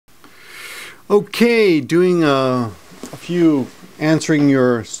Okay, doing a few answering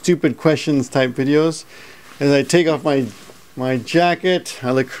your stupid questions type videos. As I take off my jacket,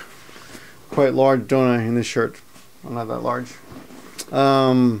 I look quite large, don't I, in this shirt? I'm not that large.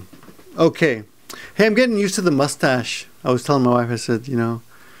 Okay. Hey, I'm getting used to the mustache. I was telling my wife, I said, you know,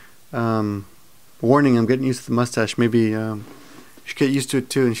 warning, I'm getting used to the mustache. Maybe you should get used to it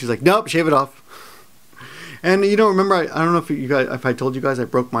too. And she's like, nope, shave it off. And you know, remember, I don't know if you guys, if I told you guys I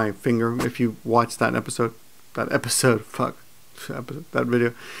broke my finger. If you watched that episode, fuck, that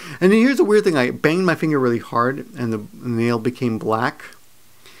video. And here's the weird thing: I banged my finger really hard, and the nail became black.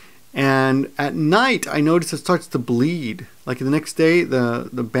 And at night, I noticed it starts to bleed. Like the next day,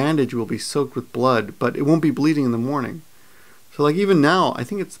 the bandage will be soaked with blood, but it won't be bleeding in the morning. So like even now, I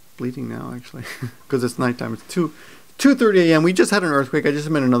think it's bleeding now actually, because it's nighttime. It's 2:30 a.m. We just had an earthquake. I just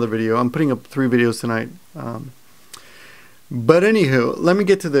made another video. I'm putting up 3 videos tonight. But anywho, let me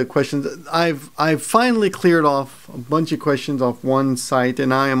get to the questions. I've finally cleared off a bunch of questions off one site,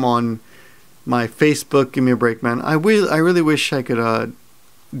 and I am on my Facebook. Give me a break, man. I really wish I could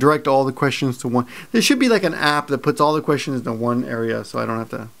direct all the questions to one. There should be like an app that puts all the questions into one area, so I don't have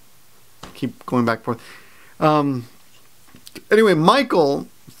to keep going back and forth. Anyway, Michael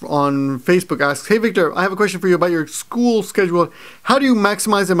on Facebook asks, hey Victor, I have a question for you about your school schedule. How do you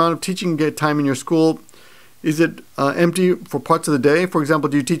maximize the amount of teaching time in your school? Is it empty for parts of the day? For example,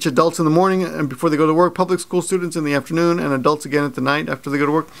 do you teach adults in the morning and before they go to work, public school students in the afternoon, and adults again at the night after they go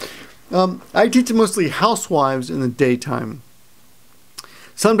to work? I teach mostly housewives in the daytime.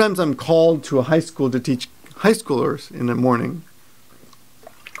 Sometimes I'm called to a high school to teach high schoolers in the morning.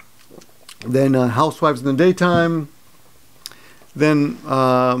 Then housewives in the daytime. Then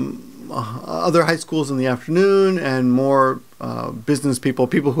other high schools in the afternoon, and more business people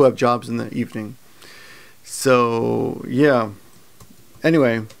who have jobs in the evening. So yeah.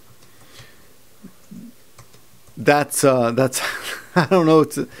 Anyway, that's I don't know.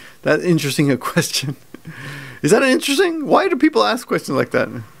 It's that interesting a question. Is that interesting? Why do people ask questions like that?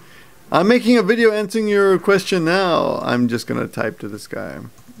 I'm making a video answering your question now. I'm just gonna type to this guy.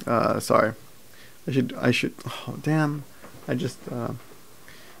 Sorry. I should. Oh damn. I just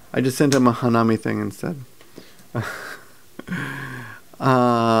sent him a Hanami thing instead.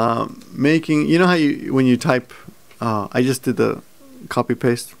 Making, you know how when you type, I just did the copy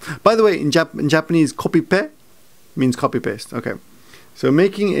paste. By the way, in Japanese, copy pe means copy paste. Okay, so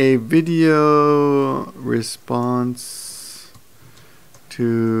making a video response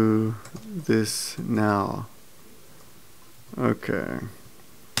to this now. Okay.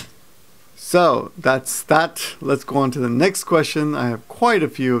 So that's that. Let's go on to the next question. I have quite a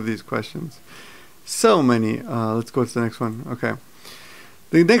few of these questions. So many. Let's go to the next one. Okay.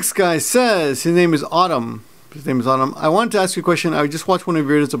 The next guy says, his name is Autumn. I wanted to ask you a question. I just watched one of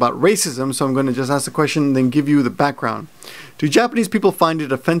your videos about racism, so I'm going to just ask the question and then give you the background. Do Japanese people find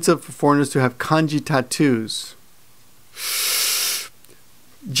it offensive for foreigners to have kanji tattoos?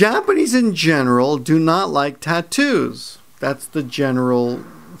 Japanese in general do not like tattoos. That's the general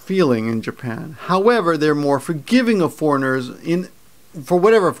feeling in Japan. However, they're more forgiving of foreigners for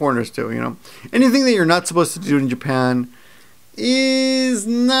whatever foreigners do, you know. Anything that you're not supposed to do in Japan is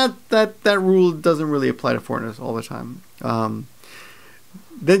not that rule doesn't really apply to foreigners all the time.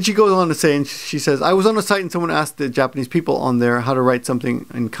 Then she goes on to say, and she says, I was on a site and someone asked the Japanese people on there how to write something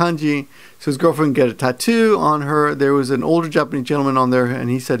in kanji. So his girlfriend get a tattoo on her. There was an older Japanese gentleman on there, and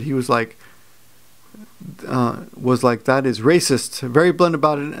he said he was like, that is racist, very blunt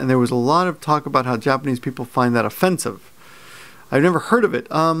about it, and there was a lot of talk about how Japanese people find that offensive. I've never heard of it.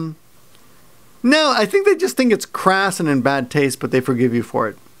 No, I think they just think it's crass and in bad taste, but they forgive you for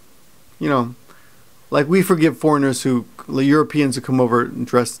it. You know, like we forgive foreigners Europeans who come over and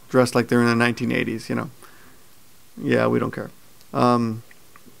dress like they're in the 1980s, you know. Yeah, we don't care.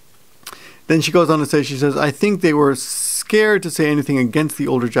 Then she goes on to say, she says, I think they were scared to say anything against the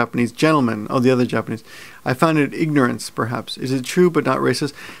older Japanese gentleman. Oh, the other Japanese. I found it ignorance, perhaps. Is it true but not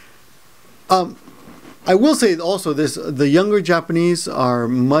racist? I will say also this, the younger Japanese are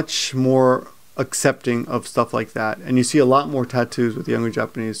much more accepting of stuff like that. And you see a lot more tattoos with the younger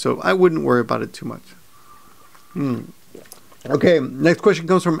Japanese. So I wouldn't worry about it too much. Okay, next question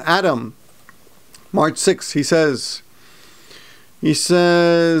comes from Adam. March 6th, he says,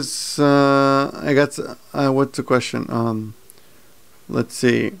 I got, what's the question? Let's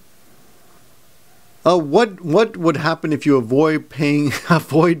see. What would happen if you avoid paying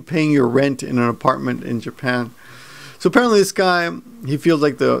your rent in an apartment in Japan? So apparently this guy, he feels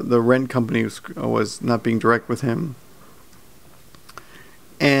like the rent company was not being direct with him.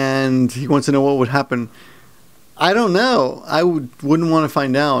 And he wants to know what would happen. I don't know. I wouldn't want to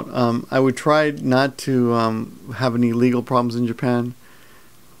find out. I would try not to have any legal problems in Japan.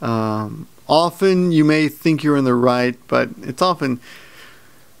 Often you may think you're in the right, but it's often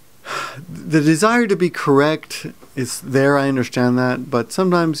the desire to be correct is there. I understand that, but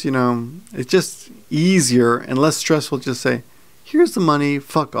sometimes, you know, it's just easier and less stressful to just say, here's the money,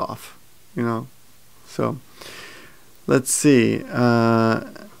 fuck off, you know. So let's see.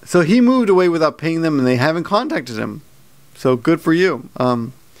 So he moved away without paying them, and they haven't contacted him. So good for you.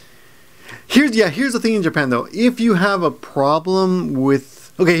 Here's the thing in Japan though. If you have a problem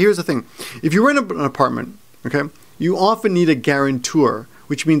with, okay, here's the thing. If you rent an apartment, okay, you often need a guarantor,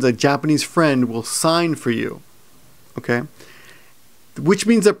 which means a Japanese friend will sign for you. Okay, which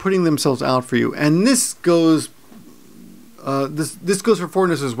means they're putting themselves out for you, and this goes. This goes for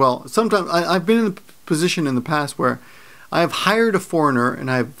foreigners as well. Sometimes I've been in a position in the past where I have hired a foreigner and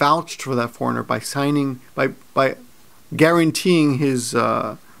I have vouched for that foreigner by signing by guaranteeing his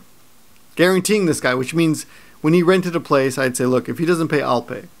guaranteeing this guy, which means when he rented a place, I'd say, look, if he doesn't pay, I'll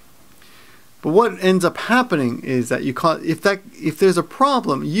pay. But what ends up happening is that if there's a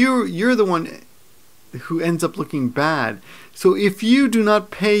problem, you're the one who ends up looking bad. So if you do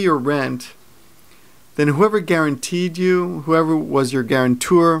not pay your rent, then whoever guaranteed you, whoever was your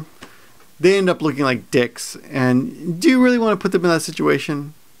guarantor, they end up looking like dicks. And do you really want to put them in that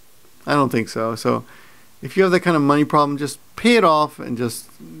situation? I don't think so. So if you have that kind of money problem, just pay it off and just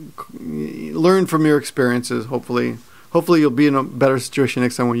learn from your experiences. Hopefully you'll be in a better situation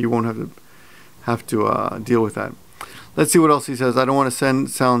next time when you won't have to deal with that. Let's see what else he says. I don't want to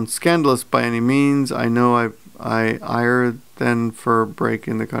sound scandalous by any means. I know I ire then for a break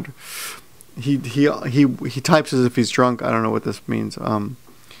in the country. He types as if he's drunk. I don't know what this means.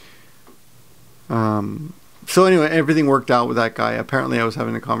 So anyway, everything worked out with that guy. Apparently I was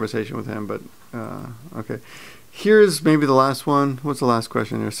having a conversation with him, but okay. Here's maybe the last one. What's the last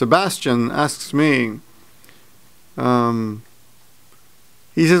question here? Sebastian asks me,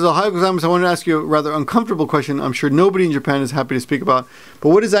 he says, "Oh, hi, Gozaimasu. I wanted to ask you a rather uncomfortable question. I'm sure nobody in Japan is happy to speak about, but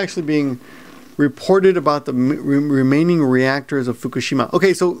what is actually being reported about the remaining reactors of Fukushima?"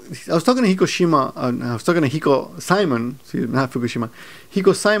 Okay, so I was talking to Hiko Simon, not Fukushima,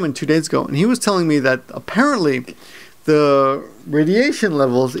 Hiko Simon 2 days ago, and he was telling me that apparently the radiation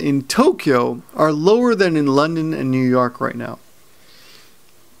levels in Tokyo are lower than in London and New York right now.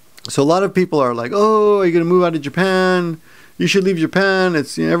 So a lot of people are like, "Oh, are you going to move out of Japan? You should leave Japan.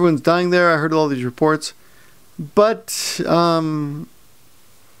 It's, you know, everyone's dying there." I heard all these reports, but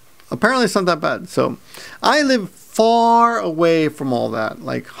apparently it's not that bad. So I live far away from all that,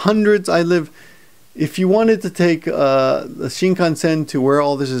 like hundreds. If you wanted to take the Shinkansen to where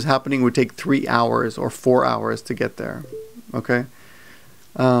all this is happening, would take 3 hours or 4 hours to get there. Okay.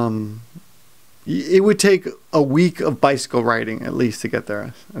 It would take a week of bicycle riding at least to get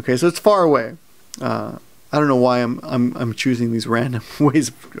there. Okay, so it's far away. I don't know why I'm choosing these random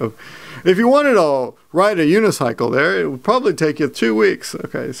ways of. If you wanted to ride a unicycle there, it would probably take you 2 weeks.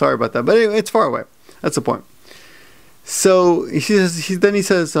 Okay, sorry about that, but anyway, it's far away. That's the point. So he says,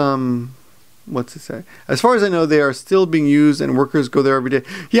 what's it say? As far as I know, they are still being used, and workers go there every day.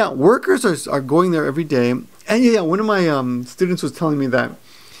 Yeah, workers are going there every day. And yeah, one of my students was telling me that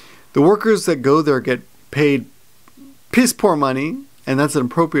the workers that go there get paid piss poor money, and that's an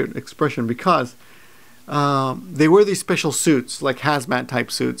appropriate expression because they wear these special suits, like hazmat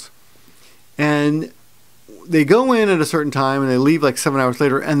type suits, and they go in at a certain time and they leave like 7 hours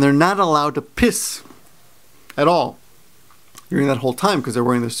later, and they're not allowed to piss at all during that whole time because they're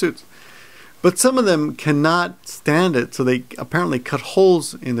wearing their suits. But some of them cannot stand it, so they apparently cut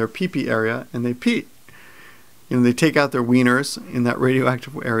holes in their pee-pee area and they pee. You know, they take out their wieners in that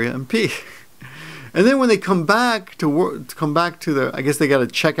radioactive area and pee. And then when they come back to the, I guess they got a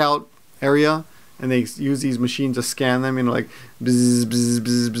checkout area, and they use these machines to scan them, you know, like bzz, bzz,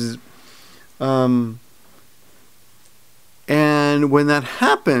 bzz, bzz. And when that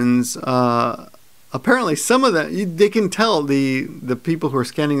happens, apparently some of that, they can tell the people who are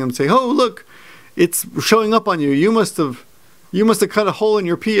scanning them, say, "Oh, look, it's showing up on you. You must have cut a hole in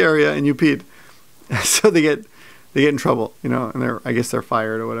your pee area and you peed." So they get in trouble, you know, and I guess they're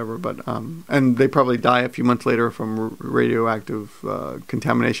fired or whatever. But and they probably die a few months later from radioactive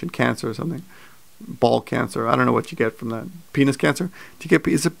contamination, cancer or something. Ball cancer. I don't know what you get from that. Penis cancer? Do you get,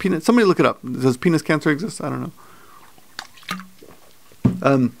 is it penis? Somebody look it up. Does penis cancer exist? I don't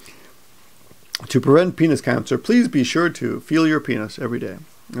know. To prevent penis cancer, please be sure to feel your penis every day.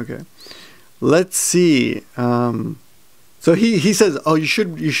 Okay. Let's see. So he says, "Oh, you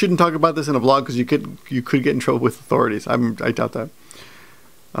shouldn't talk about this in a vlog because you could get in trouble with authorities." I doubt that.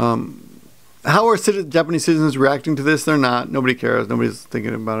 How are Japanese citizens reacting to this? They're not. Nobody cares. Nobody's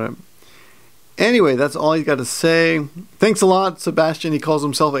thinking about it. Anyway, that's all he's got to say. Thanks a lot, Sebastian. He calls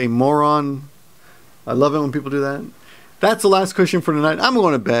himself a moron. I love it when people do that. That's the last question for tonight. I'm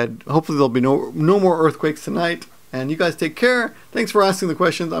going to bed. Hopefully there'll be no more earthquakes tonight. And you guys take care. Thanks for asking the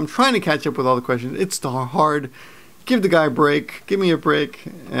questions. I'm trying to catch up with all the questions. It's hard. Give the guy a break. Give me a break.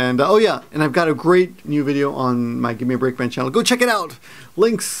 And oh yeah, and I've got a great new video on my Give Me a Breakman channel. Go check it out.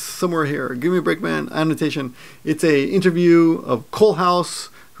 Links somewhere here. Give Me a Breakman annotation. It's a interview of Cole House,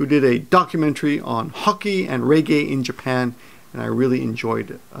 who did a documentary on hockey and reggae in Japan. And I really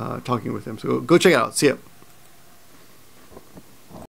enjoyed talking with him. So go check it out. See ya.